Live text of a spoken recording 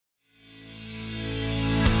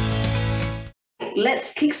right,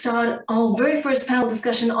 let's kickstart our very first panel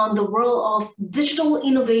discussion on the role of digital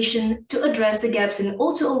innovation to address the gaps in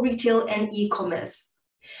O2O retail and e-commerce.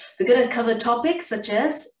 We're going to cover topics such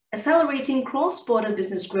as accelerating cross-border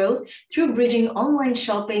business growth through bridging online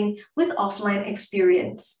shopping with offline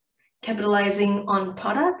experience, capitalizing on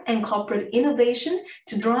product and corporate innovation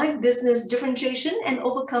to drive business differentiation and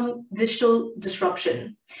overcome digital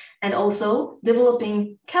disruption, and also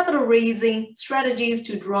developing capital raising strategies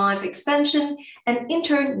to drive expansion and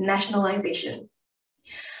internationalization.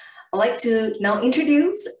 I'd like to now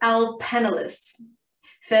introduce our panelists.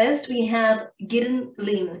 First, we have Gideon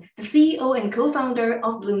Lim, the CEO and co-founder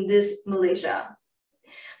of Bloomthis Malaysia.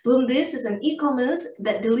 Bloomthis is an e-commerce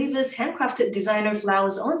that delivers handcrafted designer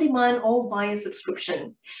flowers on demand or via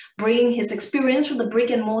subscription. Bringing his experience from the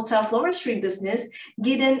brick-and-mortar floristry business,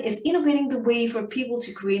 Gideon is innovating the way for people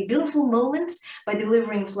to create beautiful moments by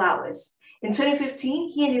delivering flowers. In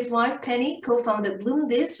 2015, he and his wife Penny co-founded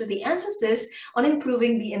Bloomthis with the emphasis on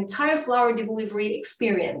improving the entire flower delivery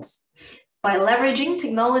experience. By leveraging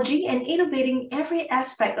technology and innovating every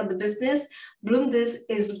aspect of the business, Bloomthis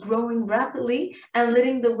is growing rapidly and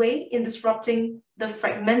leading the way in disrupting the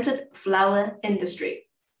fragmented flower industry.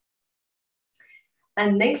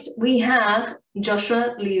 And next, we have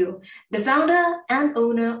Joshua Liu, the founder and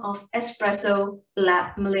owner of Espresso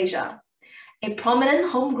Lab Malaysia, a prominent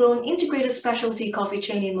homegrown integrated specialty coffee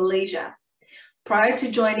chain in Malaysia. Prior to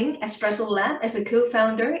joining Espresso Lab as a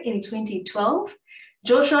co-founder in 2012,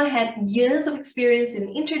 Joshua had years of experience in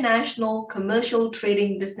international commercial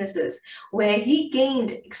trading businesses, where he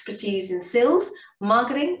gained expertise in sales,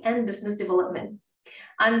 marketing, and business development.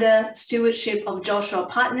 Under stewardship of Joshua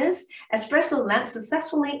Partners, Espresso Lab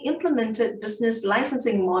successfully implemented business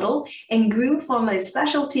licensing model and grew from a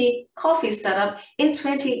specialty coffee startup in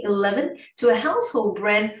 2011 to a household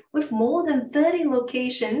brand with more than 30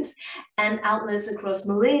 locations and outlets across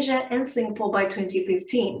Malaysia and Singapore by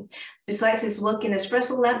 2015. Besides his work in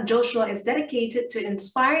Espresso Lab, Joshua is dedicated to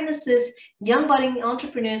inspire and assist young budding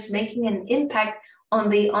entrepreneurs making an impact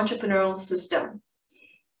on the entrepreneurial system.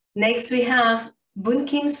 Next, we have Boon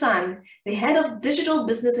Kim San, the head of Digital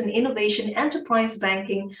Business and Innovation Enterprise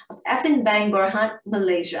Banking of Affinbank Berhad,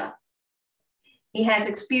 Malaysia. He has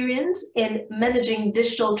experience in managing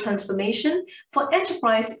digital transformation for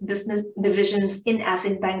enterprise business divisions in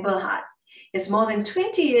Affinbank Berhad. He has more than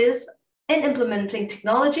 20 years in implementing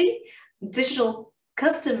technology, digital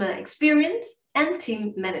customer experience, and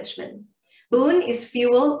team management. Boon is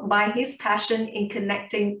fueled by his passion in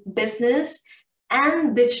connecting business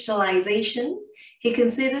and digitalization. He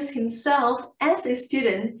considers himself as a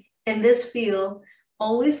student in this field,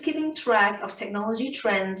 always keeping track of technology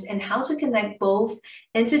trends and how to connect both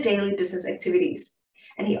into daily business activities.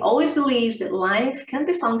 And he always believes that life can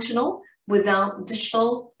be functional without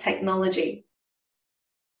digital technology.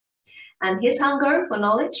 And his hunger for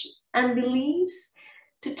knowledge and beliefs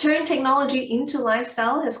to turn technology into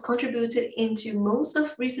lifestyle has contributed into most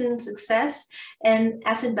of recent success in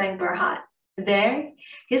Affinbank Berhad. There,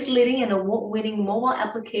 he's leading an award-winning mobile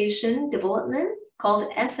application development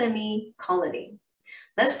called SME Colony.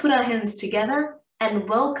 Let's put our hands together and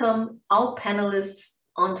welcome our panelists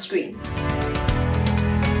on screen.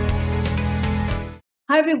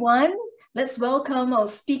 Hi, everyone. Let's welcome our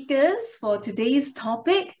speakers for today's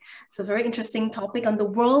topic. It's a very interesting topic on the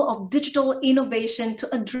role of digital innovation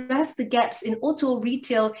to address the gaps in O2O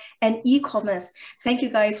retail and e-commerce. Thank you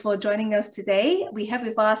guys for joining us today. We have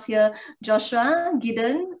with us here Joshua,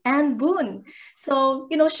 Gideon, and Boon. So,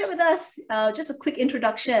 share with us just a quick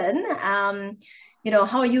introduction. How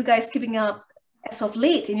are you guys keeping up as of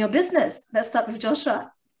late in your business? Let's start with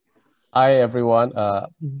Joshua. Hi, everyone.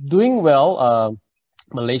 Doing well.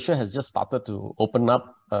 Malaysia has just started to open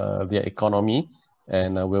up their economy,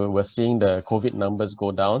 and we're seeing the COVID numbers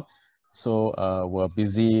go down. So we're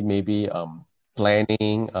busy maybe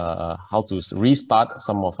planning how to restart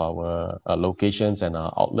some of our locations and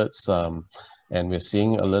our outlets. And we're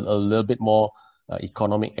seeing a little bit more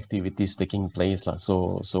economic activities taking place.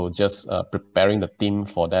 So just preparing the team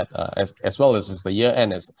for that, as well as it's the year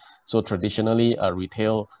end. So traditionally,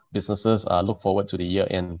 retail businesses look forward to the year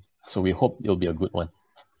end. So we hope it'll be a good one.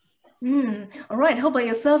 All right. How about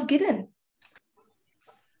yourself, Gideon?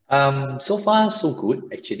 So far, so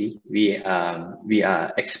good, actually. We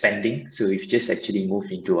are expanding. So we've just actually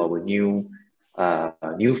moved into our new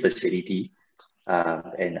facility.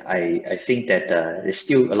 And I think that there's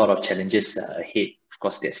still a lot of challenges ahead. Of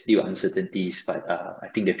course, there's still uncertainties, but I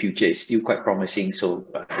think the future is still quite promising. So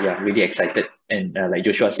yeah, really excited. And like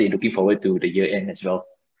Joshua said, looking forward to the year end as well.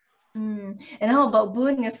 And how about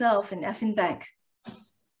Boon yourself in Affinbank?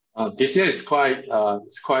 This year is quite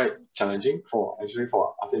challenging for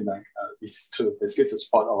Afin Bank. It's to basically to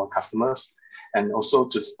support our customers and also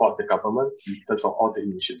to support the government in terms of all the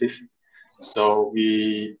initiatives. So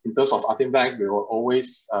in terms of Afin Bank, we will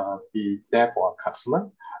always be there for our customer,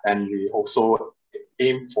 and we also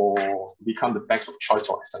aim for become the banks of choice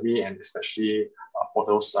for SME and especially for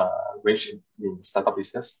those ranged in startup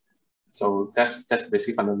business. So that's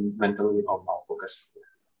basically fundamentally of our focus.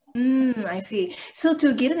 I see. So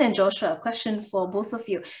to Gideon and Joshua, a question for both of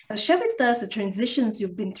you. Now, share with us the transitions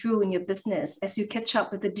you've been through in your business as you catch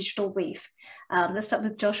up with the digital wave. Let's start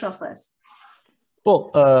with Joshua first.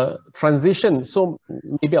 Well, transition. So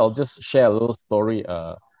maybe I'll just share a little story.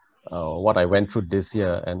 What I went through this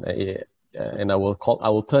year, and I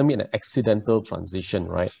will term it an accidental transition,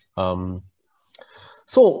 right?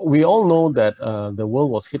 So we all know that the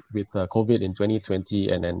world was hit with COVID in 2020,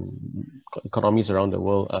 and then economies around the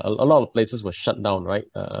world, a lot of places were shut down, right?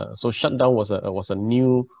 So shutdown was a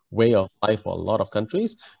new way of life for a lot of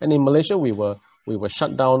countries, and in Malaysia we were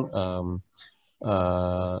shut down.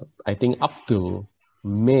 I think up to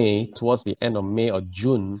May, towards the end of May or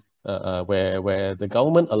June, where the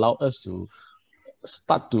government allowed us to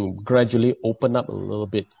start to gradually open up a little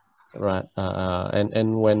bit, right?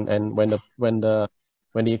 And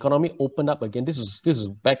when the economy opened up again, this is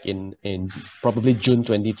back in probably June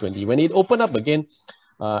 2020. When it opened up again,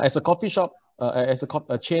 as a coffee shop, as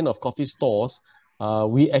a chain of coffee stores,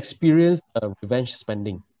 we experienced revenge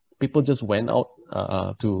spending. People just went out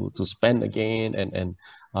to spend again, and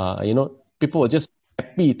people were just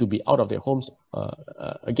happy to be out of their homes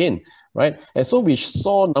again, right? And so we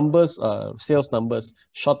saw sales numbers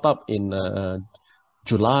shot up in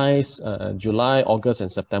July, August,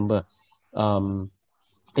 and September.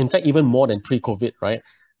 In fact, even more than pre-COVID, right?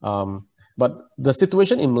 But the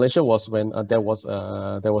situation in Malaysia was when there was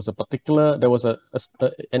an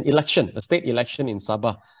election, a state election in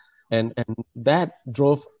Sabah, and that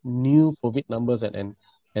drove new COVID numbers, and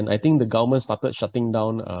I think the government started shutting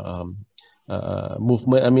down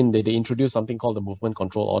movement. I mean, they introduced something called the movement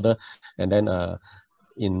control order, and then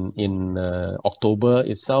in October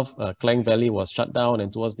itself, Klang Valley was shut down,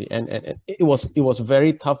 and towards the end, and it was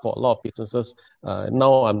very tough for a lot of businesses.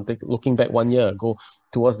 Now I'm looking back 1 year ago,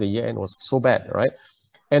 towards the year end, was so bad, right?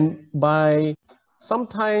 And by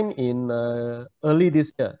sometime in early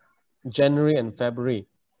this year, January and February,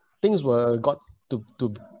 things got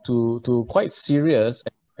to quite serious,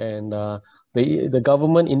 and the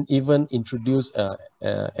government even introduced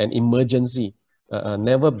an emergency.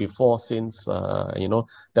 Never before since,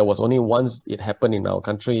 there was only once it happened in our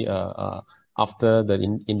country after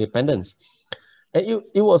the independence. And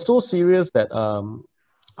it was so serious that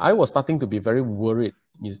I was starting to be very worried.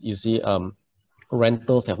 You see,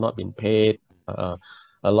 rentals have not been paid.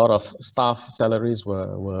 A lot of staff salaries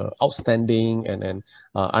were outstanding, and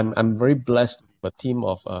I'm very blessed with a team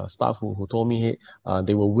of staff who told me, hey,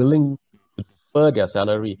 they were willing to defer their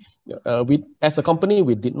salary. As a company,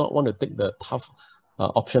 we did not want to take the tough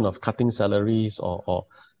option of cutting salaries, or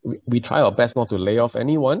we try our best not to lay off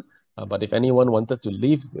anyone. But if anyone wanted to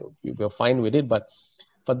leave, we were fine with it. But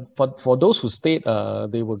for those who stayed,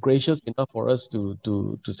 they were gracious enough for us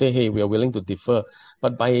to say, hey, we are willing to defer.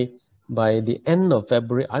 But by the end of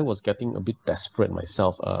February, I was getting a bit desperate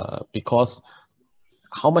myself, because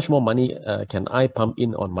how much more money can I pump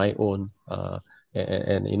in on my own?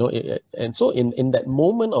 And so in that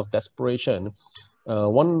moment of desperation,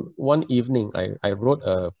 one evening I wrote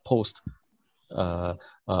a post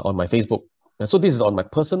on my Facebook. And so this is on my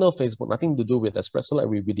personal Facebook, nothing to do with Espresso. Like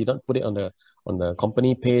we did not put it on the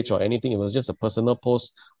company page or anything. It was just a personal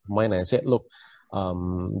post of mine. I said, look,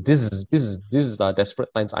 this is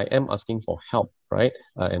desperate times. I am asking for help, right?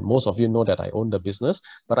 And most of you know that I own the business,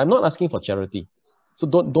 but I'm not asking for charity. So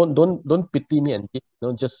don't pity me and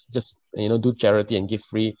just do charity and give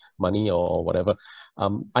free money or whatever.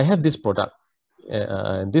 I have this product.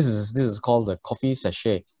 This is called the coffee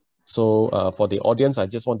sachet. So for the audience, I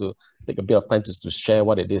just want to take a bit of time to share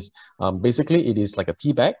what it is. Basically, it is like a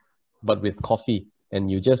tea bag, but with coffee, and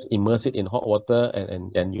you just immerse it in hot water,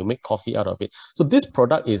 and you make coffee out of it. So this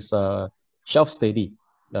product is shelf steady.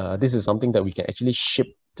 This is something that we can actually ship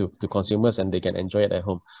to consumers, and they can enjoy it at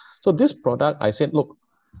home. So this product, I said, look,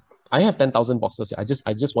 I have 10,000 boxes. I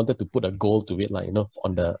just wanted to put a goal to it,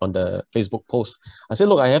 on the Facebook post. I said,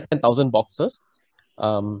 look, I have 10,000 boxes.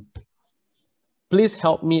 Please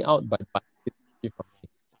help me out by buying it from me.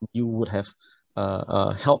 You would have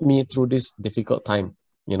helped me through this difficult time.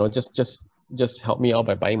 Just help me out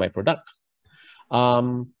by buying my product.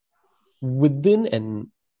 Within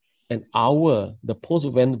an hour, the post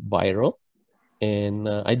went viral, and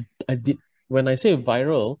I did when I say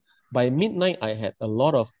viral, by midnight, I had a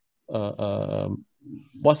lot of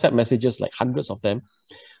WhatsApp messages, like hundreds of them.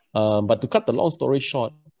 But to cut the long story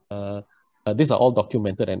short, these are all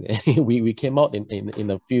documented, and we came out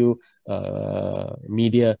in a few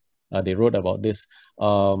media. They wrote about this.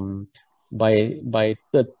 By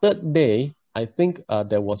the third day, I think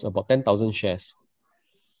there was about 10,000 shares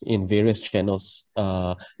in various channels,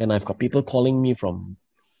 and I've got people calling me from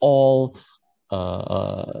all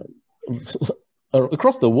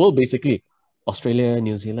across the world, basically. Australia,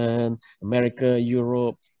 New Zealand, America,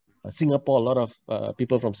 Europe, Singapore, a lot of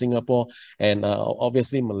people from Singapore, and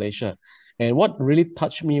obviously Malaysia. And what really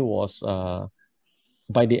touched me was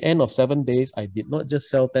by the end of 7 days, I did not just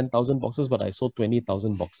sell 10,000 boxes, but I sold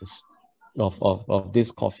 20,000 boxes of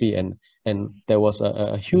this coffee. And there was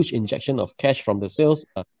a huge injection of cash from the sales.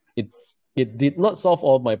 It did not solve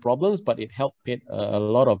all my problems, but it helped pay a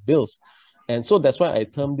lot of bills. And so that's why I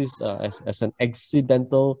term this as an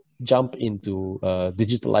accidental jump into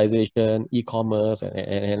digitalization, e-commerce,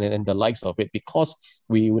 and the likes of it, because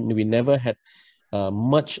we never had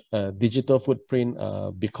much digital footprint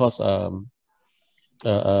because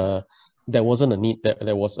there wasn't a need.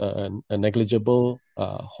 There was a negligible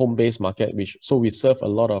home-based market, so we serve a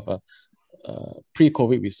lot of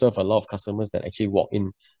pre-COVID. We serve a lot of customers that actually walk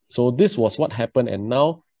in. So this was what happened, and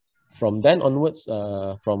now from then onwards,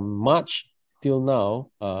 from March till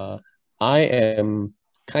now, I am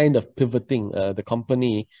kind of pivoting the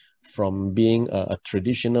company from being a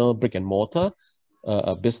traditional brick and mortar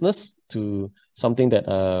business to something that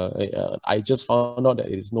I just found out that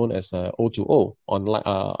it is known as O2O,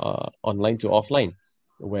 online to offline,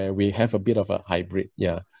 where we have a bit of a hybrid.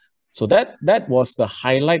 Yeah. So that was the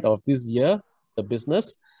highlight of this year, the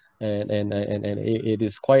business, and it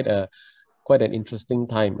is quite an interesting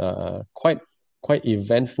time, quite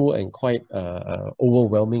eventful and quite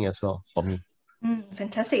overwhelming as well for me.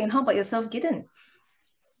 Fantastic. And how about yourself, Gideon?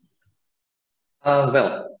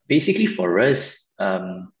 Well, basically for us,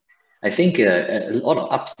 I think a lot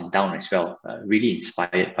of ups and downs as well, really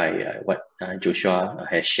inspired by what Joshua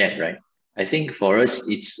has shared, right? I think for us,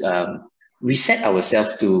 it's we set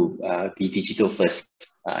ourselves to be digital first.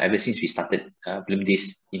 Ever since we started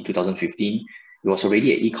Bloomdays in 2015, it was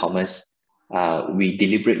already an e-commerce. We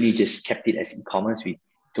deliberately just kept it as e-commerce. We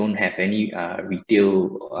don't have any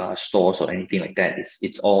retail stores or anything like that.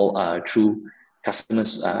 It's all through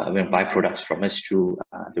customers will buy products from us through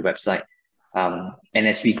the website. And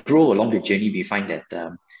as we grow along the journey, we find that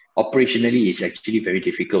operationally it's actually very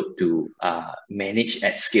difficult to manage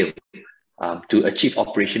at scale. To achieve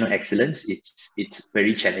operational excellence, it's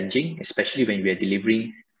very challenging, especially when we are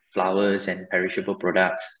delivering flowers and perishable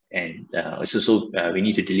products. And also we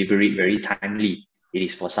need to deliver it very timely. It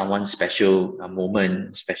is for someone's special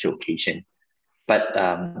moment, special occasion. But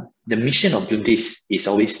the mission of Bloomdays is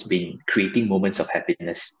always been creating moments of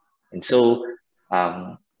happiness. And so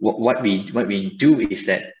what we do is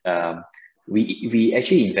that we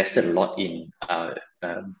actually invested a lot in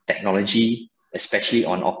technology, especially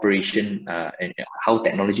on operation and how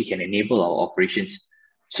technology can enable our operations.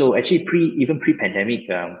 So actually even pre-pandemic,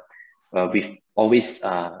 we've always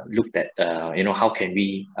looked at how can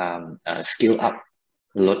we scale up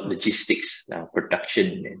logistics,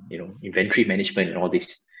 production, and inventory management and all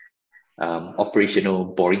this operational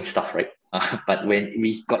boring stuff, right? But when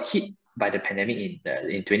we got hit by the pandemic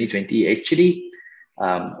in 2020, actually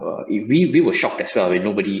we were shocked as well.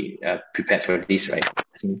 Nobody prepared for this, right?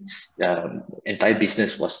 I think entire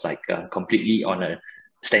business was like completely on a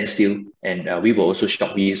standstill, and we were also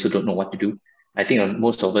shocked. We also don't know what to do. I think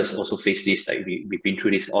most of us also face this. Like we've been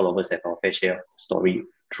through this. All of us have our fair share story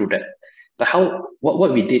through that. But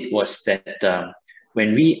what we did was that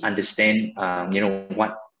when we understand, when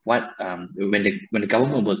the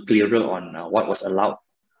government was clearer on what was allowed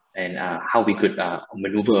and how we could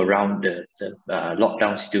maneuver around the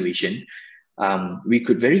lockdown situation, we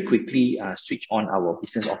could very quickly switch on our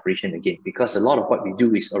business operation again, because a lot of what we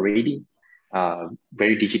do is already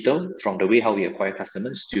very digital, from the way how we acquire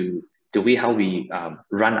customers to the way how we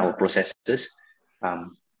run our processes.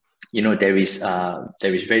 There is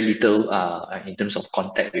very little in terms of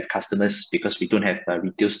contact with customers, because we don't have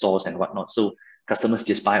retail stores and whatnot. So customers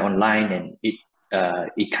just buy online, and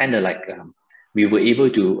it kind of like we were able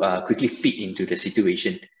to quickly fit into the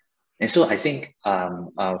situation. And so I think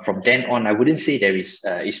from then on, I wouldn't say there is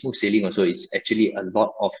a smooth sailing. Also, it's actually a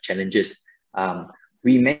lot of challenges.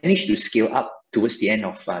 We managed to scale up towards the end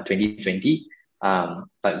of 2020,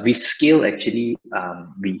 but with scale, actually,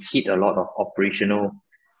 we hit a lot of operational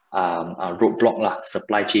roadblock,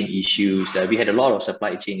 supply chain issues. We had a lot of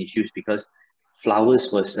supply chain issues because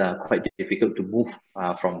flowers was quite difficult to move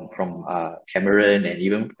from Cameroon, and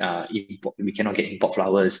even we cannot get import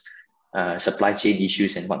flowers, supply chain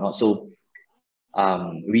issues and whatnot. So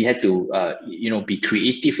we had to be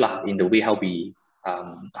creative in the way how we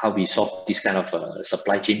solve these kind of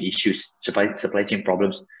supply chain issues, supply chain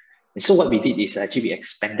problems. And so what we did is actually we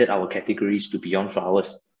expanded our categories to beyond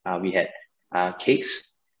flowers. We had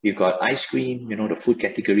cakes, we've got ice cream, the food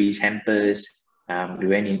categories, hampers. We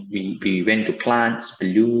went to plants,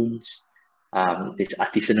 balloons, there's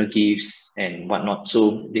artisanal gifts and whatnot.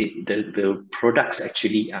 So the products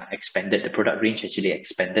actually expanded. The product range actually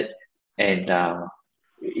expanded, and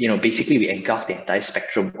basically we engulfed the entire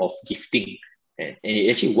spectrum of gifting. And it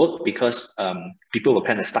actually worked because people were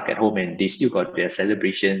kind of stuck at home, and they still got their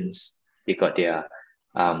celebrations. They got their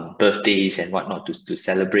birthdays and whatnot to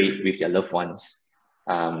celebrate with their loved ones.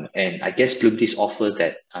 And I guess Bloomdays offer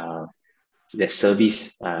that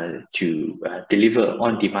service to deliver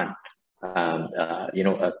on demand. A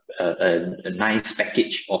nice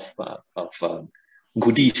package of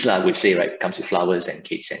goodies, I would say, right? It comes with flowers and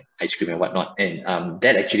cakes and ice cream and whatnot, and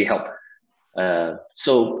that actually helped.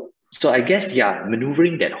 So I guess,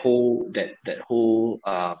 maneuvering that whole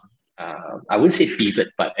I wouldn't say pivot,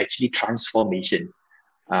 but actually transformation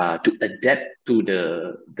to adapt to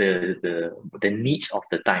the needs of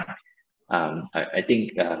the time. I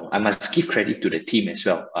think I must give credit to the team as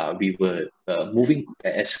well. We were moving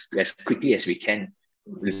as quickly as we can,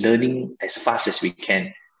 learning as fast as we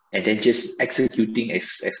can, and then just executing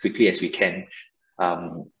as quickly as we can.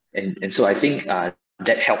 And so I think that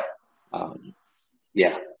helped.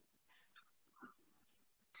 Yeah.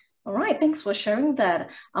 All right, thanks for sharing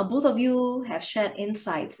that. Both of you have shared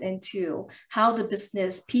insights into how the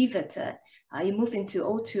business pivoted. You moved into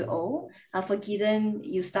O2O. For Gideon,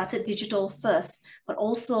 you started digital first, but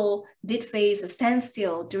also did face a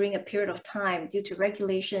standstill during a period of time due to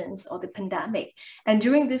regulations or the pandemic. And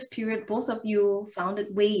during this period, both of you found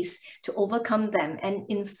ways to overcome them. And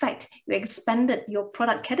in fact, you expanded your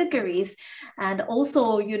product categories. And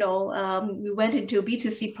also, we went into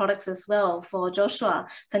B2C products as well for Joshua.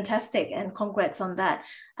 Fantastic, and congrats on that.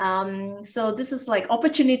 So this is like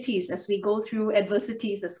opportunities as we go through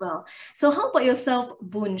adversities as well. So how about yourself,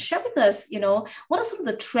 Boon? Share with us, what are some of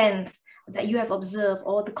the trends that you have observed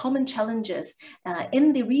or the common challenges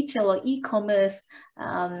in the retail or e-commerce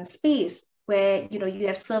space where, you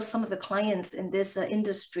have served some of the clients in this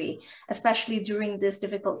industry, especially during these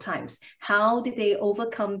difficult times. How did they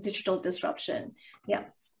overcome digital disruption? Yeah.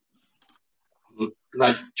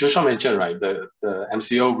 Like Joshua mentioned, right, the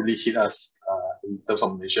MCO really hit us in terms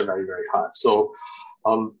of Malaysia very, very hard. So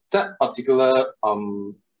that particular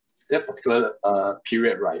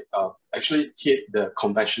period, right, actually hit the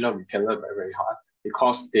conventional retailer very, very hard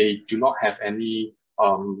because they do not have any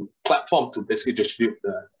platform to basically distribute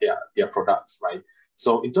their products, right?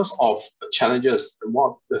 So in terms of challenges,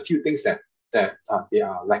 the few things that they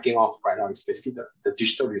are lacking of right now is basically the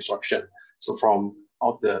digital disruption. So from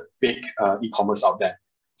all the big e-commerce out there.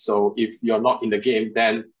 So if you're not in the game,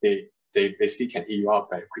 then they basically can eat you out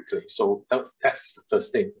very quickly. So that's the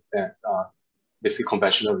first thing that basically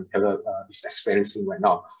conventional retailer is experiencing right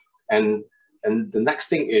now. And the next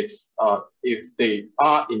thing is if they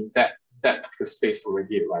are in that particular space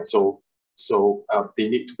already, right? So they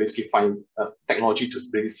need to basically find technology to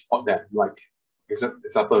really support them. Like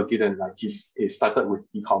example, Gideon, like he started with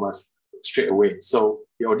e-commerce straight away. So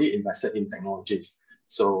he already invested in technologies.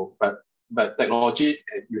 So but technology,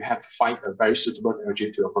 you have to find a very suitable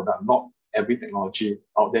technology to your product. Not every technology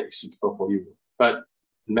out there is suitable for you. But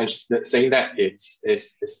saying that it's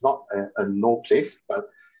not a no place, but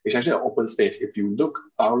it's actually an open space. If you look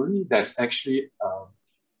thoroughly, there's actually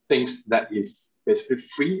things that is basically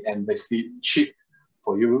free and basically cheap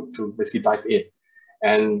for you to basically dive in.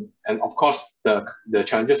 And of course, the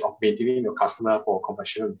challenges of maintaining your customer for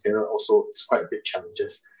conventional retailer also is quite big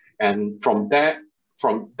challenges. And from that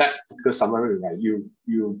particular summary, right,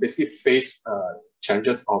 you basically face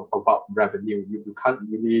challenges about revenue. You can't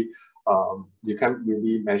really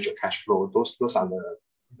manage your cash flow. Those are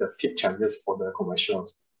the peak challenges for the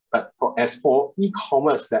conventionals. But as for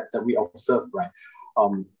e-commerce that we observe, right,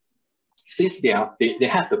 since they have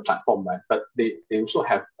the platform, right, but they also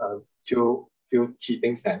have a few key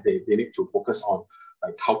things that they need to focus on,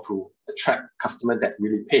 like how to attract customers that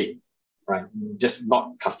really pay, right? Just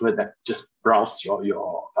not customers that just browse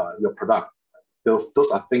your product.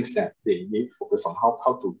 Those are things that they need to focus on,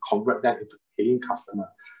 how to convert that into paying customer,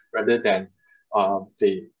 rather than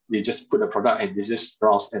they just put a product and they just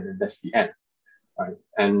browse and then that's the end, right?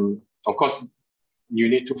 And of course, you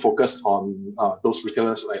need to focus on those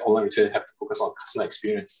retailers, like online retailers, have to focus on customer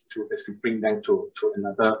experience to basically bring them to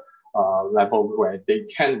another level where they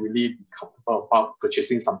can really be comfortable about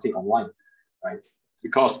purchasing something online, right?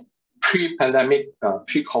 Because pre-pandemic,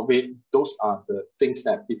 pre-COVID, those are the things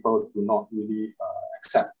that people do not really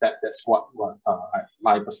accept. That's what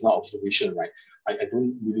my personal observation, right? I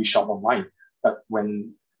don't really shop online, but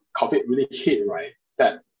when COVID really hit, right,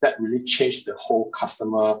 that really changed the whole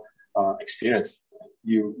customer experience.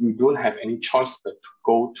 You don't have any choice but to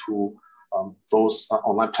go to those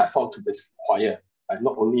online platforms to acquire,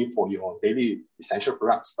 not only for your daily essential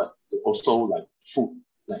products, but also like food.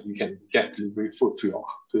 Like you can get delivery food to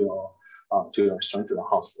your restaurant, to your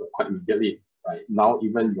house quite immediately. Right now,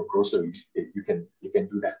 even your groceries, you can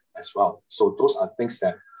do that as well. So those are things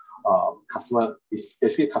that is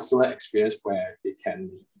basically customer experience where they can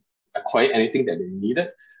acquire anything that they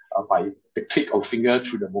needed by the click of finger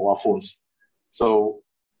through the mobile phones. So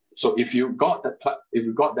if you got that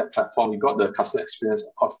platform, you got the customer experience.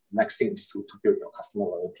 Of course, the next thing is to build your customer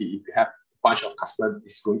loyalty. If you have a bunch of customers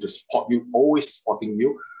is going to support you, always supporting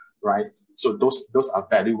you, right? So those are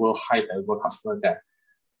valuable, high valuable customers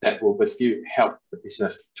that will basically help the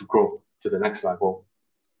business to grow to the next level.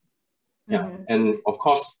 Yeah, and of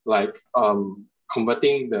course, like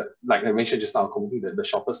converting like I mentioned just now, converting the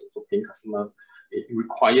shoppers into paying customer, it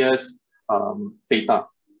requires data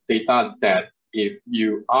that if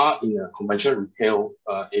you are in a conventional retail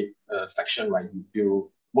section, right, you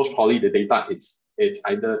most probably the data it's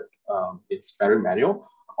either it's very manual,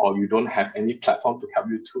 or you don't have any platform to help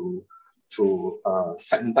you to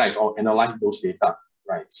segmentize or analyze those data,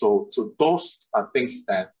 right? So those are things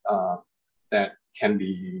that can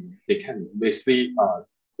basically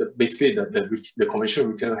the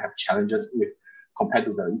conventional retailer have challenges with compared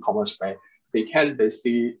to the e-commerce, where they can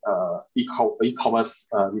basically e-commerce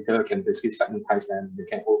retailer can basically segmentize them. They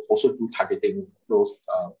can also do targeting, those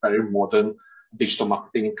very modern digital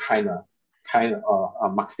marketing kind of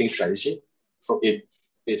marketing strategy. So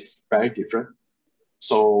it's very different.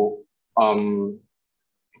 So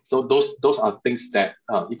those are things that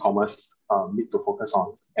e-commerce need to focus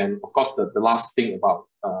on. And of course, the last thing about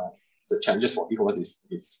the challenges for e-commerce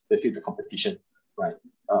is basically the competition, right?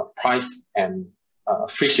 Price and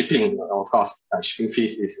free shipping, of course. Shipping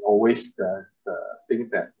fees is always the thing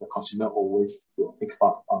that the consumer always will think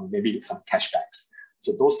about. Maybe some cashbacks.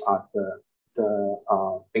 So those are the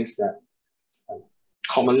things that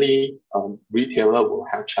commonly retailer will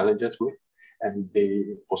have challenges with, and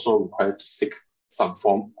they also require to seek some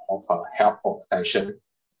form of help or attention.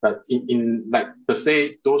 But in like per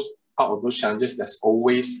se, out of those challenges, there's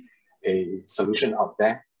always a solution out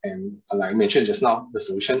there. And like I mentioned just now, the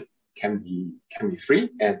solution can be free,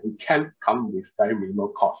 and it can come with very minimal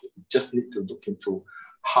cost. You just need to look into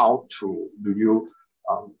how do you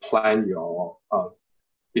plan your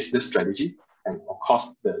business strategy, and of course,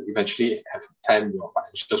 eventually have to plan your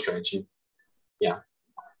financial strategy. Yeah.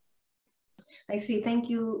 I see. Thank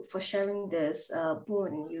you for sharing this,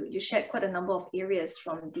 Boon. You shared quite a number of areas,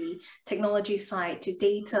 from the technology side to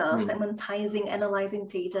data, segmentizing, analyzing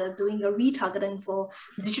data, doing a retargeting for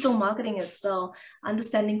digital marketing as well,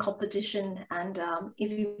 understanding competition, and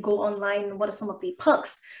if you go online, what are some of the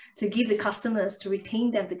perks to give the customers to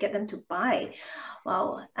retain them, to get them to buy?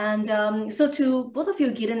 Wow. And so to both of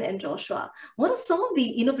you, Gideon and Joshua, what are some of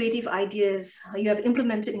the innovative ideas you have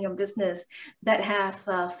implemented in your business that have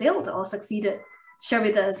failed or succeeded? Share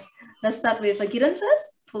with us. Let's start with Gideon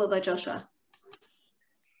first, followed by Joshua.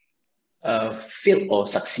 Failed or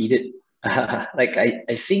succeeded? Like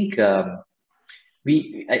I think I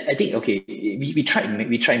think okay, we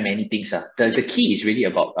tried many things. The key is really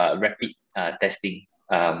about rapid testing.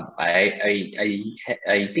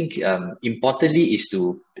 I think importantly is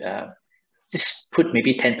to just put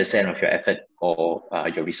maybe 10% of your effort or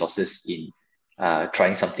your resources in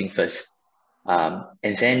trying something first,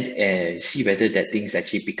 and then see whether that things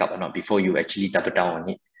actually pick up or not before you actually double down on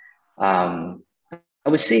it. I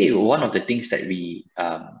would say one of the things that we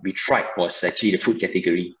tried was actually the food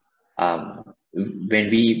category. When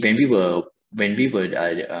we were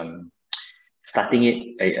starting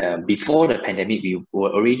it before the pandemic, we were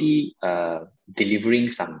already delivering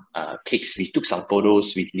some cakes. We took some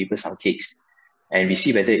photos, we delivered some cakes, and we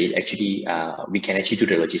see whether it actually we can actually do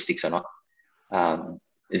the logistics or not.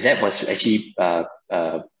 That was actually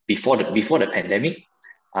before the pandemic.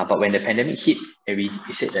 But when the pandemic hit, we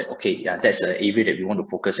said that okay, yeah, that's an area that we want to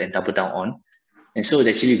focus and double down on. And so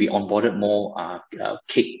actually we onboarded more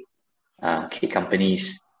cake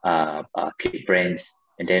companies, cake brands,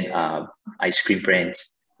 and then ice cream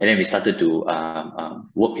brands. And then we started to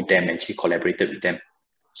work with them, actually collaborated with them.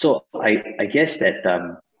 So I guess that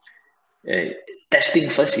testing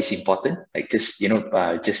first is important. Like just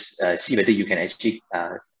see whether you can actually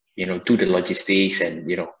do the logistics, and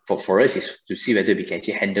for us is to see whether we can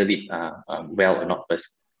actually handle it well or not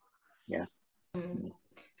first. Yeah.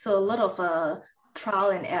 So a lot of trial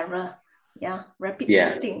and error. Yeah, rapid Yeah.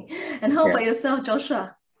 testing. And how about yourself,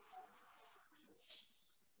 Joshua?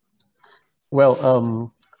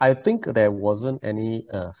 Well, I think there wasn't any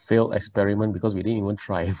failed experiment because we didn't even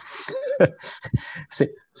try.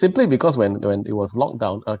 Simply because when it was locked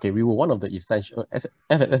down, okay, we were one of the essential, as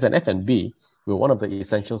an F&B, we were one of the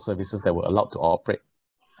essential services that were allowed to operate.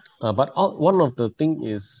 But one of the thing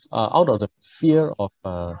is out of the fear of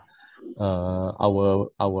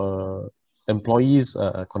our employees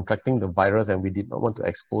contracting the virus, and we did not want to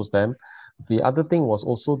expose them. The other thing was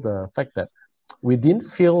also the fact that we didn't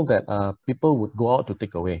feel that people would go out to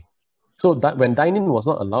take away. So that when dining was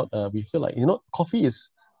not allowed, we feel like, coffee is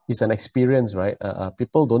an experience, right?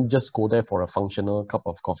 People don't just go there for a functional cup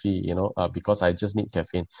of coffee, because I just need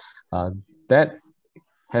caffeine. That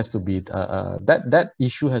has to be that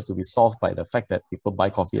issue has to be solved by the fact that people buy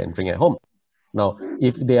coffee and drink at home. Now,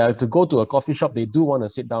 if they are to go to a coffee shop, they do want to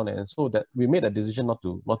sit down, and so that we made a decision not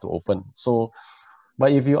to open. So,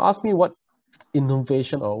 but if you ask me what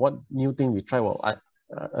innovation or what new thing we try, well,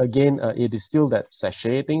 it is still that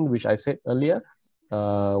sachet thing which I said earlier.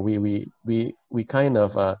 We kind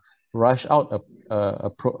of rush out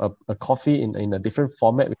a coffee in a different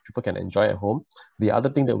format which people can enjoy at home. The other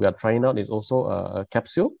thing that we are trying out is also a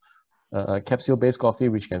capsule-based coffee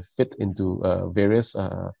which can fit into various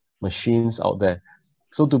machines out there.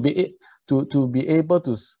 So to be able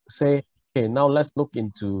to say, okay, now let's look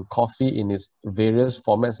into coffee in its various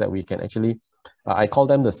formats that we can actually, I call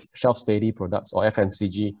them the shelf-steady products or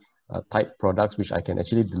FMCG type products, which I can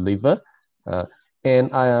actually deliver.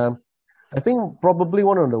 And I think probably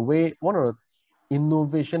one of the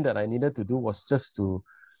innovation that I needed to do was just to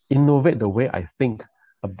innovate the way I think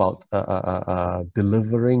about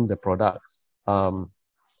delivering the product.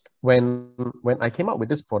 When I came up with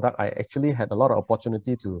this product, I actually had a lot of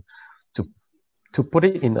opportunity to put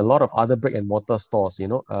it in a lot of other brick and mortar stores.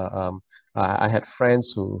 I had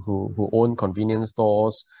friends who own convenience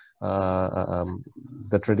stores,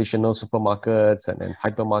 the traditional supermarkets and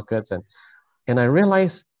hypermarkets, and I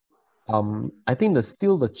realized I think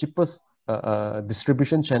the cheapest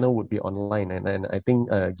distribution channel would be online, and I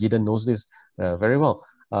think Gideon knows this very well.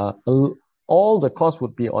 All the cost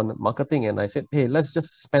would be on marketing, and I said, hey, let's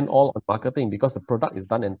just spend all on marketing because the product is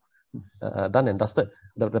done and dusted.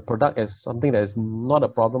 The product is something that is not a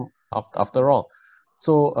problem after all.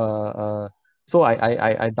 So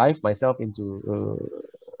I dive myself into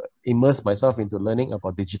immerse myself into learning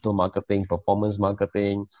about digital marketing, performance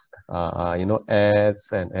marketing,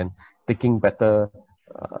 ads and taking better.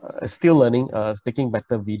 Still learning, taking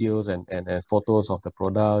better videos and photos of the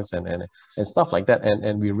products and stuff like that.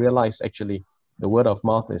 And we realized actually the word of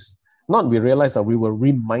mouth is not, we realized that we were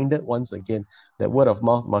reminded once again that word of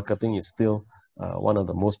mouth marketing is still one of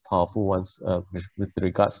the most powerful ones with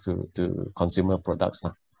regards to consumer products.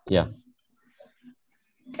 Yeah.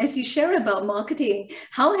 As you share about marketing,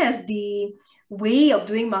 how has the way of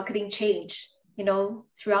doing marketing changed,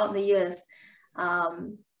 throughout the years?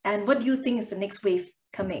 And what do you think is the next wave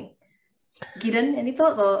coming? Gideon, any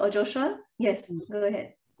thoughts, or Joshua? Yes, go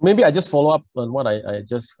ahead. Maybe I just follow up on what I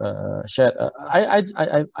just shared.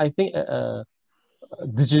 I think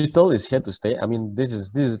digital is here to stay. I mean, this is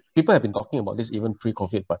people have been talking about this even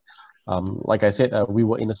pre-COVID, but like I said, we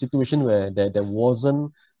were in a situation where there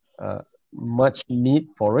wasn't much need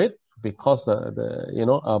for it because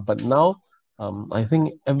but now I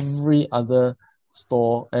think every other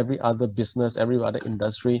store, every other business, every other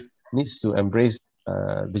industry needs to embrace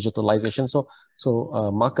digitalization.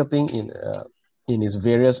 So marketing in its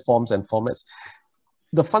various forms and formats,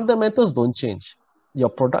 the fundamentals don't change. Your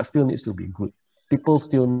product still needs to be good. People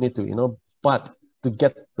still need to, but to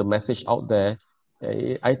get the message out there,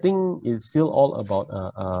 I think it's still all about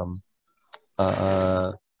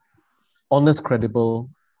honest, credible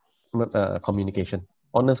communication.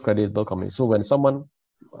 Honest, credible communication. So when someone,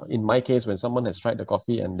 in my case, when someone has tried the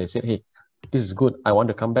coffee and they said, hey, this is good, I want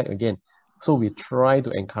to come back again. So we try to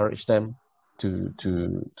encourage them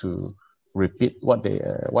to repeat what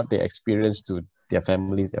they experienced to their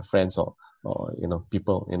families, their friends, or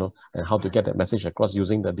people, and how to get that message across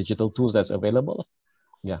using the digital tools that's available.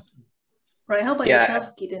 Yeah. Right. How about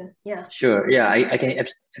yourself, Gideon? Yeah. Sure. Yeah, I can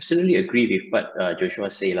absolutely agree with what Joshua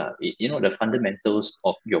say. The fundamentals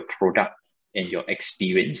of your product and your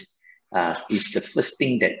experience is the first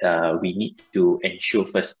thing that we need to ensure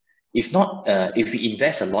first. If not, if we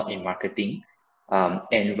invest a lot in marketing,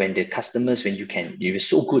 And when the customers, you're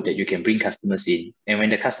so good that you can bring customers in, and when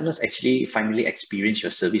the customers actually finally experience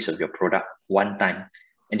your service or your product one time,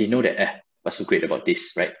 and they know that, what's so great about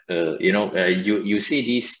this, right? You say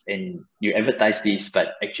this and you advertise this,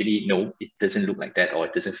 but actually, no, it doesn't look like that, or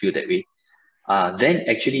it doesn't feel that way. Then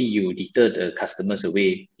actually you deter the customers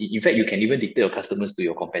away. In fact, you can even deter your customers to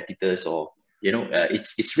your competitors, or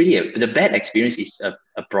it's really the bad experience is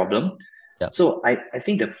a problem. Yeah. So I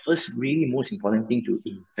think the first really most important thing to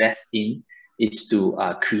invest in is to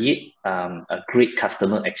create a great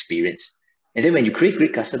customer experience. And then when you create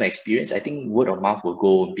great customer experience, I think word of mouth will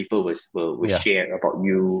go, people will share about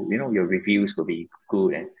you, your reviews will be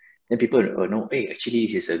good, and then people will know, hey, actually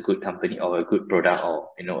this is a good company or a good product or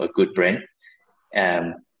a good brand.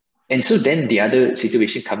 And so then the other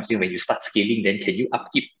situation comes in when you start scaling, then can you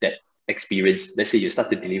upkeep that experience? Let's say you start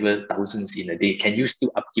to deliver thousands in a day, can you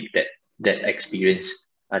still upkeep that experience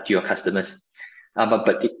to your customers?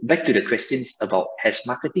 But back to the questions about, has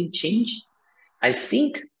marketing changed? I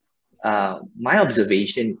think my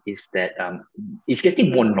observation is that it's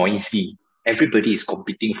getting more noisy. Everybody is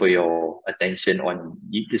competing for your attention on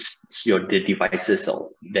the devices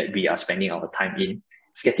that we are spending our time in.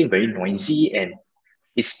 It's getting very noisy, and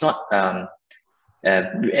it's not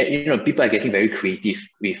people are getting very creative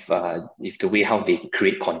with the way how they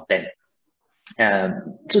create content.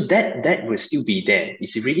 So that will still be there.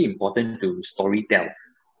 It's really important to storytell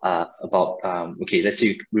about let's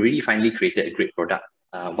say we really finally created a great product,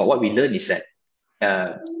 but what we learn is that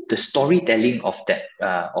the storytelling of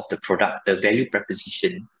the product, the value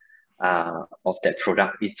proposition of that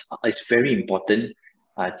product, it's very important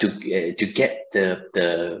to get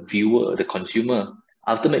the viewer, the consumer,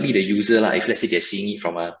 ultimately the user, if let's say they're seeing it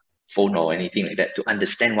from a phone or anything like that, to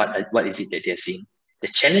understand what is it that they're seeing. The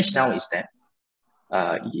challenge now is that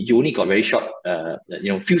you only got very short,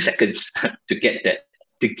 few seconds to get the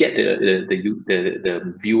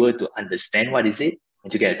viewer to understand what is it,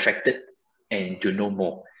 and to get attracted and to know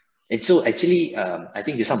more. And so actually, I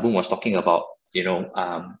think Desam Boom was talking about,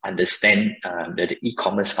 understand the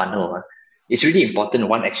e-commerce funnel. It's really important,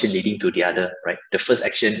 one action leading to the other, right? The first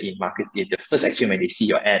action in marketing, the first action when they see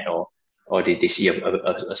your ad or they see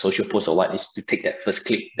a social post or what, is to take that first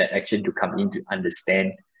click, that action to come in to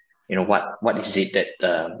understand, what is it that,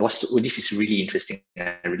 this is really interesting,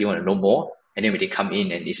 I really want to know more. And then when they come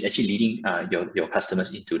in, and it's actually leading your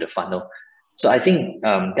customers into the funnel. So I think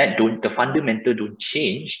the fundamental don't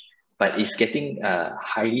change, but it's getting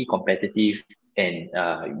highly competitive, and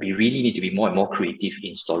we really need to be more and more creative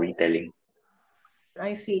in storytelling.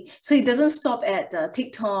 I see. So it doesn't stop at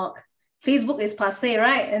TikTok. Facebook is passé,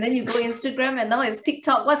 right? And then you go Instagram, and now it's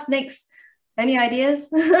TikTok. What's next? Any ideas?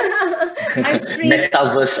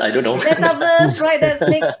 Metaverse, I don't know. Metaverse, right? That's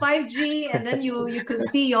next. 5G, and then you could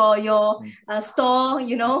see your store,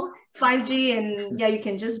 5G, and you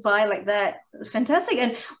can just buy like that. Fantastic.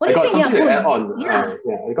 And what do you think? I got something to add on. Yeah.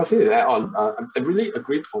 I got something to add on. I really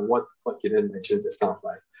agree on what Gideon mentioned just now,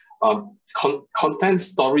 right? Content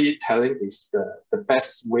storytelling is the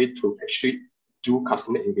best way to actually do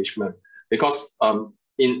customer engagement, because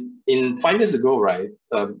in 5 years ago, right,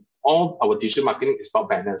 all our digital marketing is about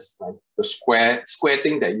banners, like the square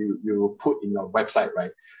thing that you put in your website,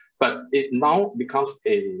 right? But it now becomes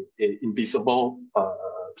a invisible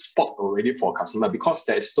spot already for customer, because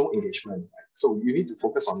there is no engagement, right? So you need to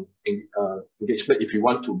focus on engagement if you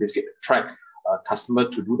want to basically attract customer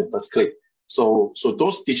to do the first click. So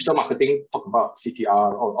those digital marketing talk about CTR,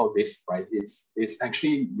 all this, right? It's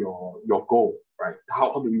actually your goal, right?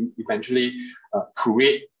 How do you eventually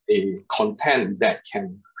create a content that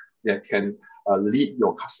can lead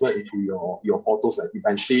your customer into your portals that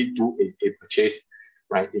eventually do a purchase,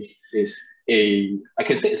 right? Is I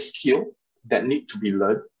can say a skill that need to be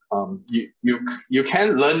learned. You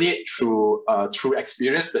can learn it through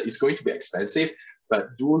experience, but it's going to be expensive.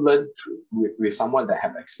 But do learn with someone that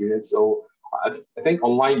have experience. So I think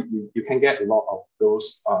online you can get a lot of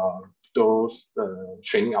those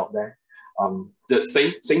training out there. Just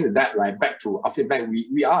saying that, right? Back to Uplift Bank,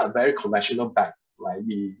 we are a very conventional bank, right?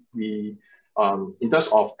 We in terms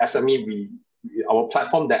of SME, our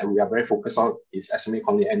platform that we are very focused on is SME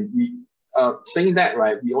economy, and we saying that,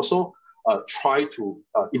 right, we also try to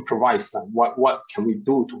improvise, like what can we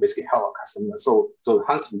do to basically help our customers. So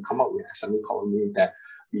hence we come up with SME economy that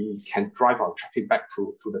we can drive our traffic back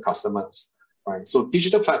to the customers, right? So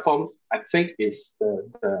digital platform, I think, is the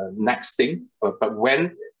next thing, but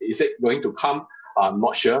when is it going to come? I'm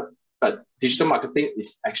not sure. But digital marketing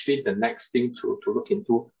is actually the next thing to look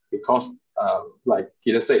into, because like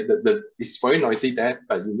Peter said, it's very noisy there,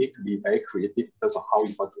 but you need to be very creative in terms of how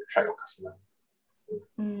you want to attract your customer.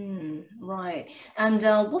 Right. And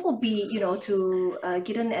what will be, to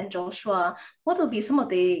Gideon and Joshua, what will be some of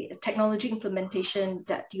the technology implementation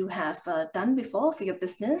that you have done before for your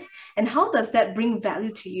business? And how does that bring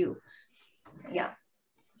value to you? Yeah.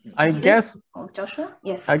 I Gideon guess or Joshua?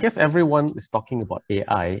 Yes. I guess everyone is talking about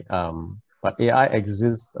AI, but AI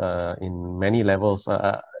exists in many levels.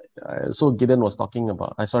 So Gideon was talking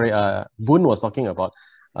about, Boon was talking about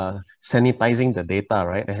sanitizing the data,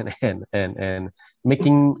 right, and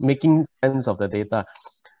making sense of the data.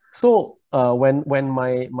 So when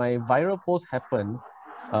my viral post happened,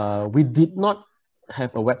 we did not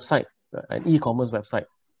have a website, an e-commerce website.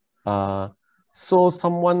 So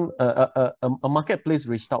someone, a marketplace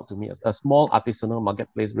reached out to me, a small artisanal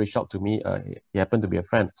marketplace reached out to me. He happened to be a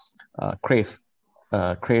friend, Crave,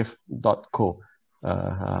 crave.co.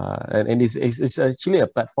 And it's actually a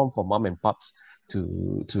platform for mom and pops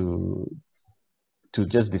to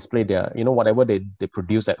just display their, whatever they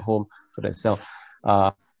produce at home for themselves.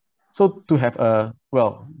 So to have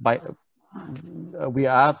we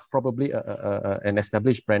are probably an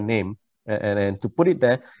established brand name, and to put it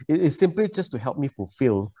there, it's simply just to help me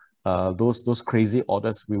fulfill those crazy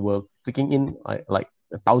orders. We were taking in like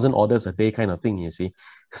 1,000 orders a day kind of thing, you see.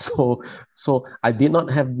 So I did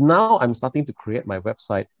not have. Now I'm starting to create my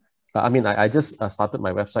website. I just started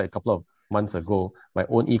my website a couple of months ago, my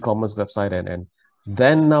own e-commerce website, and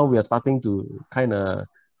then now we are starting to kind of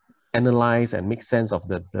analyze and make sense of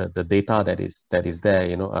the data that is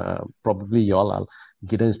there. Probably y'all are,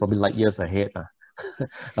 Gideon is probably like years ahead.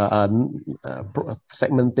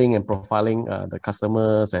 Segmenting and profiling the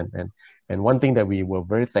customers, and one thing that we were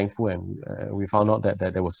very thankful, and we found out that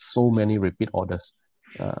there was so many repeat orders,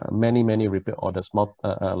 many repeat orders,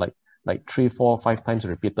 like 3, 4, 5 times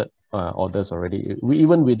repeated orders already.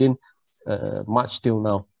 Even within March till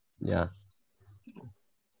now, yeah.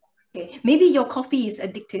 Okay. Maybe your coffee is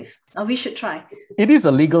addictive. We should try. It is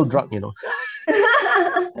a legal drug,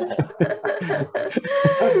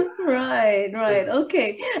 Right.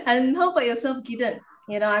 Okay. And how about yourself, Gideon?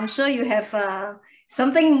 I'm sure you have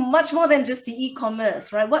something much more than just the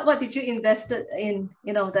e-commerce, right? What did you invest in?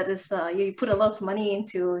 That is you put a lot of money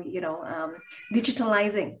into,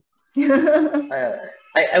 digitalizing.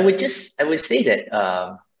 I would say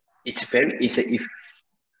that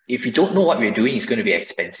if you don't know what we're doing, it's going to be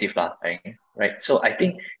expensive, right? So I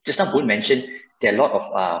think just now Boon mentioned there are a lot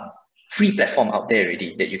of free platform out there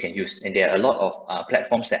already that you can use, and there are a lot of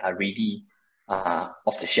platforms that are really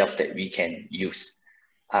off the shelf that we can use.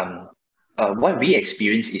 What we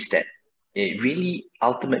experience is that it really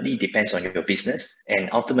ultimately depends on your business, and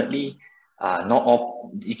ultimately not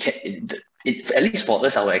all at least for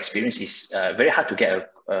us, our experience is very hard to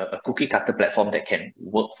get a cookie cutter platform that can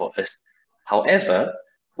work for us. However,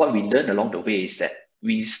 what we learn along the way is that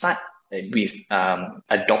we start with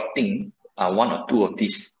adopting one or two of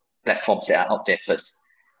these platforms that are out there first.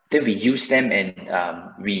 Then we use them, and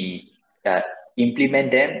we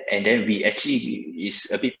implement them, and then we actually, it's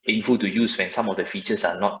a bit painful to use when some of the features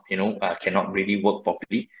are not, cannot really work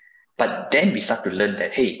properly. But then we start to learn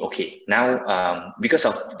that, hey, okay, now because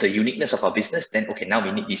of the uniqueness of our business, then okay, now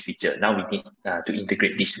we need this feature. Now we need to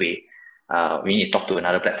integrate this way. We need to talk to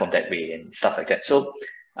another platform that way and stuff like that. So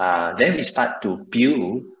then we start to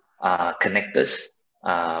build connectors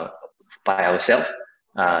by ourselves.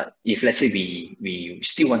 If let's say we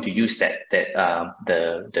still want to use the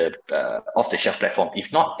off-the-shelf platform.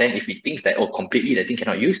 If not, then if we think that completely the thing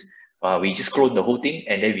cannot use, we just clone the whole thing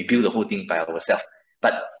and then we build the whole thing by ourselves.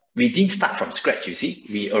 But we didn't start from scratch, you see.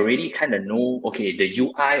 We already kind of know, okay, the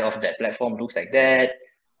UI of that platform looks like that,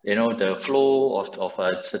 the flow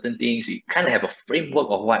of certain things. We kind of have a framework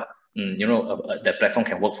of what, the platform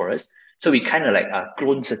can work for us. So we kind of like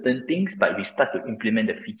clone certain things, but we start to implement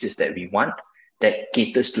the features that we want that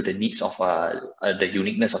caters to the needs of the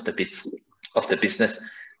uniqueness of the business.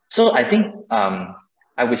 So I think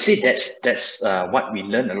I would say that's what we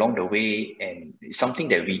learn along the way, and something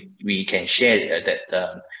that we can share,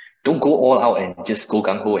 that don't go all out and just go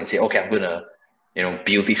gung ho and say, okay, I'm gonna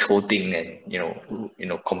build this whole thing and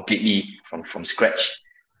completely from scratch.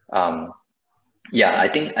 I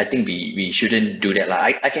think we shouldn't do that.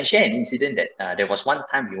 Like I can share an incident that there was one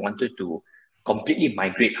time we wanted to completely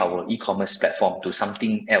migrate our e-commerce platform to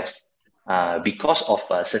something else because of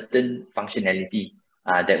a certain functionality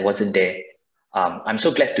that wasn't there. I'm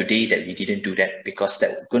so glad today that we didn't do that, because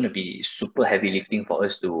that's going to be super heavy lifting for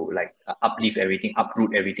us to like uplift everything,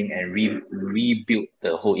 uproot everything, and rebuild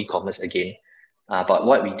the whole e-commerce again. But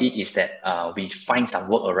what we did is that we find some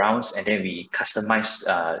workarounds, and then we customize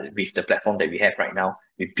with the platform that we have right now.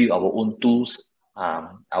 We build our own tools,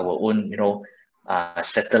 our own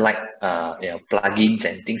satellite plugins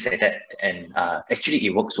and things like that, and actually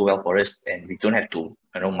it works so well for us, and we don't have to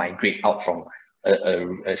migrate out from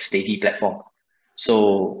a steady platform.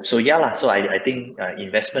 So yeah lah. So I think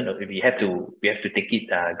investment, we have to take it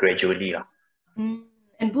gradually lah.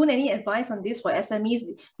 And Boon, any advice on this for SMEs?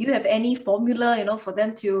 Do you have any formula, for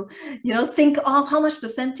them to, think of how much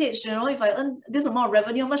percentage, if I earn this amount of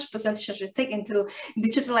revenue, how much percentage should I take into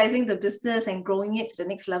digitalizing the business and growing it to the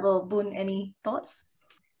next level? Boon, any thoughts?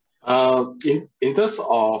 In terms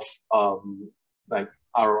of like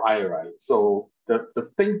ROI, right? So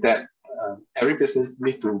the thing that every business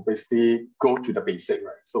needs to basically go to the basic,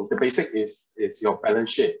 right? So the basic is your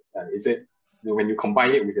balance sheet. Is it, when you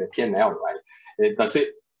combine it with the P&L, right? Does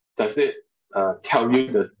it tell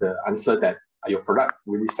you the answer that your product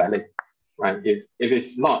really selling, right? If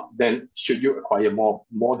it's not, then should you acquire more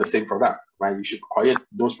the same product, right? You should acquire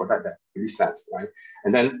those products that really sells, right?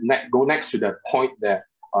 And then go next to the point that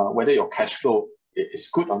whether your cash flow is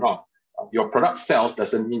good or not. Your product sells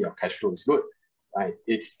doesn't mean your cash flow is good, right?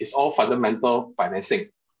 It's all fundamental financing,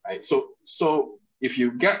 right? So if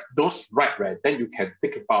you get those right, then you can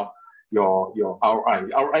think about your ROI.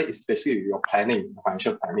 ROI is basically your planning,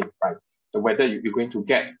 financial planning, right? So whether you're going to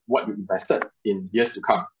get what you invested in years to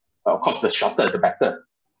come. Of course, the shorter, the better,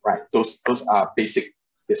 right? Those are basic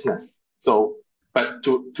business. So, but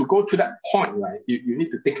to go to that point, right, you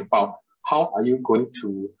need to think about how are you going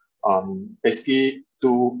to basically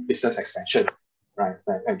do business expansion, right?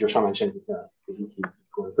 Like Joshua mentioned, he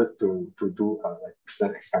wanted to do like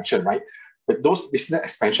business expansion, right? But those business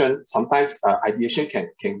expansion, sometimes ideation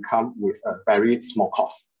can come with a very small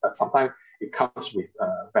cost, but sometimes it comes with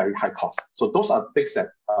very high cost. So those are things that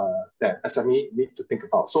that SME need to think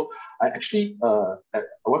about. So I actually I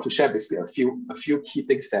want to share basically a few key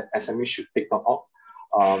things that SME should take note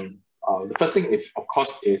of. The first thing is, of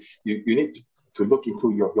course, is you need to look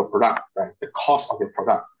into your product, right? The cost of your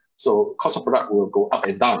product. So cost of product will go up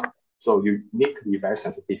and down. So you need to be very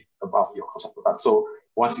sensitive about your cost of product. So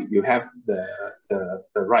once you have the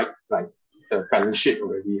right, like the balance sheet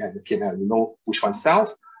already and the P&L, you know which one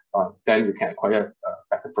sells, then you can acquire a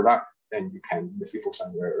better product, then you can basically focus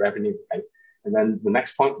on your revenue, right? And then the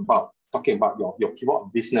next point about talking about your pivot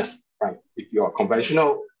of business, right? If you're a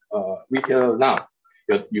conventional retailer now,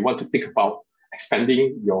 you want to think about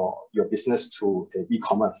expanding your business to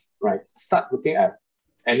e-commerce, right? Start looking at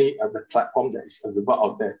any other platform that is available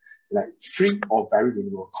out there, like free or very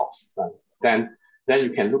minimal cost, right? Then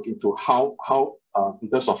you can look into how in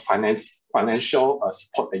terms of financial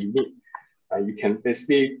support that you need. You can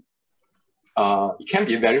basically it can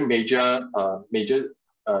be very major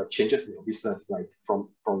changes in your business, like from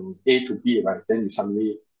A to B, right? Then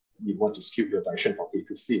you want to skew your direction from A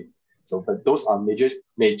to C. So, but those are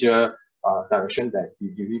major direction that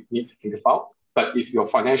you need to think about. But if your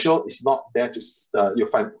financial is not there to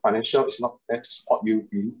financial is not there to support you,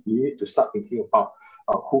 you need to start thinking about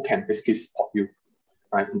who can basically support you,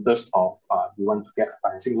 right? In terms of you want to get a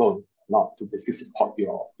financing loan, not to basically support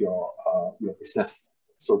your business.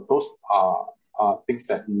 So those are things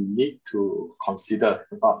that you need to consider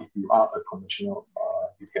about if you are a conventional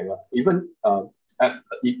retailer, even as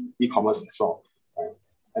e-commerce as well. Right?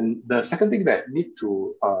 And the second thing that you need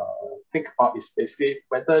to think about is basically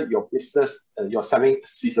whether your business you're selling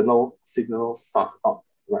seasonal stuff or not.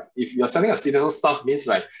 Right? If you're selling a seasonal stuff, means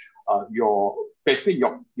like your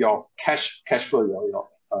cash flow,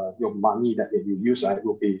 your money that you use, right,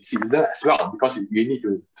 will be seasonal as well, because you need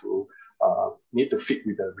to fit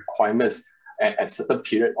with the requirements at certain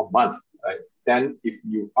period of month, right? Then if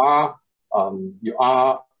your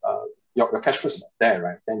cash flow is not there,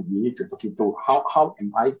 right? Then you need to look into how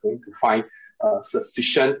am I going to find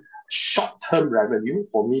sufficient short-term revenue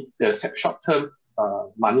for me, the short-term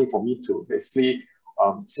money for me to basically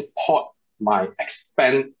support my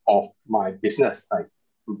expand of my business. Like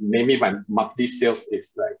maybe my monthly sales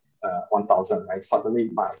is like 1,000, right? Suddenly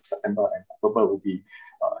my September and October will be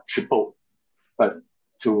triple, but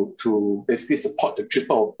to basically support the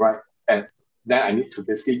triple, right? And then I need to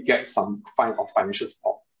basically get some kind of financial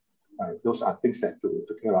support. Right? Those are things that to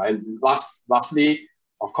think about. And lastly,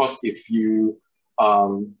 of course, if you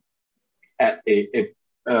at a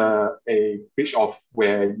pitch of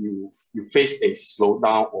where you face a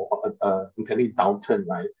slowdown or impending downturn,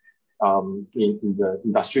 right? In the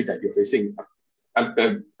industry that you're facing,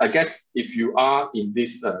 I guess if you are in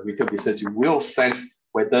this retail business, you will sense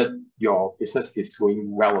whether your business is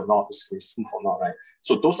going well or not, is going smooth or not, right?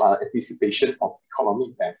 So those are anticipation of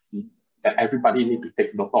economy that everybody need to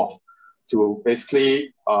take note of to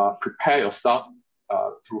basically prepare yourself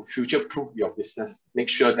future-proof your business. Make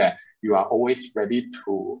sure that you are always ready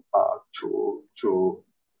to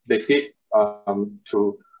basically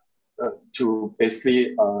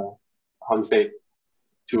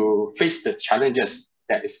to face the challenges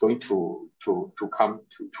that is going to come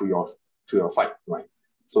to your side, right?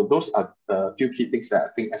 So those are the few key things that I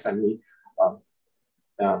think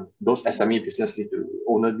those SME business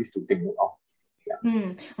owner need to think of.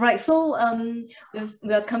 Yeah. Right. So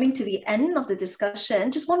we are coming to the end of the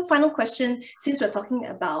discussion. Just one final question, since we're talking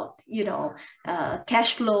about,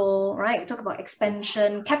 cash flow, right? We talk about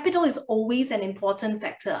expansion. Capital is always an important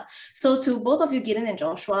factor. So to both of you, Gideon and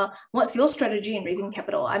Joshua, what's your strategy in raising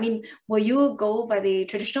capital? I mean, will you go by the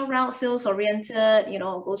traditional route, sales oriented,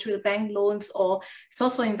 go through the bank loans, or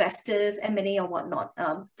source for investors, M&A or whatnot?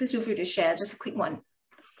 Please feel free to share. Just a quick one.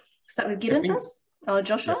 Start with Gideon first, or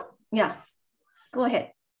Joshua? Yeah. Go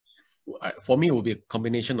ahead. For me, it will be a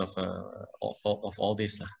combination of all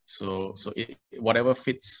this. So whatever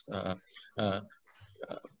fits.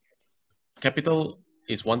 Capital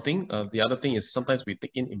is one thing. The other thing is sometimes we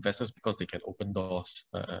take in investors because they can open doors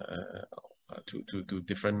to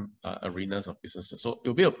different arenas of businesses. So it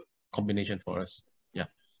will be a combination for us. Yeah.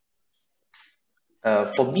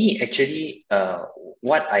 For me, actually,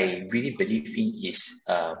 what I really believe in is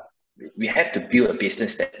we have to build a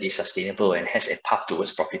business that is sustainable and has a path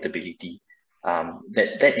towards profitability.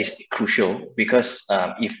 That is crucial, because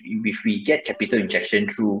if we get capital injection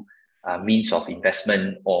through means of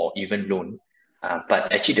investment or even loan,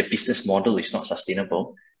 but actually the business model is not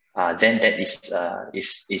sustainable, then that is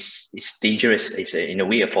dangerous. It's in a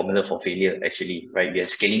way a formula for failure, actually, right? We are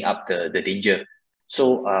scaling up the danger.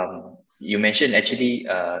 So you mentioned actually,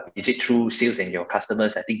 is it through sales and your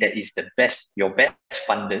customers? I think that is your best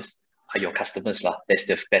funders are your customers. That's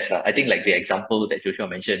the best. I think like the example that Joshua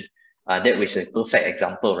mentioned, that was a perfect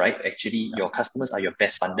example, right? Actually, your customers are your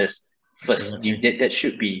best funders first. That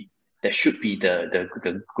should be the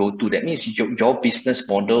go-to. That means your business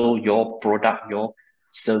model, your product, your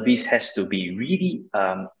service has to be really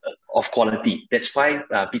of quality. That's why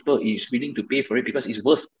people is willing to pay for it, because it's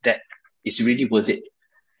worth that. It's really worth it.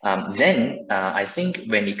 Then I think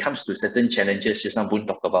when it comes to certain challenges, just now Boon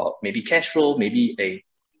talk about maybe cash flow, maybe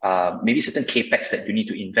certain capex that you need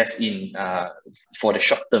to invest in for the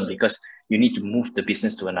short term, because you need to move the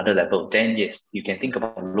business to another level. Then yes, you can think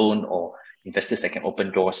about loan or investors that can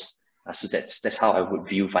open doors. So that's how I would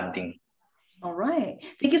view funding. All right.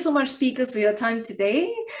 Thank you so much, speakers, for your time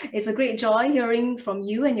today. It's a great joy hearing from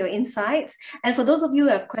you and your insights. And for those of you who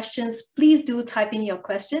have questions, please do type in your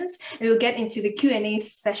questions. We will get into the Q&A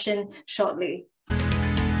session shortly.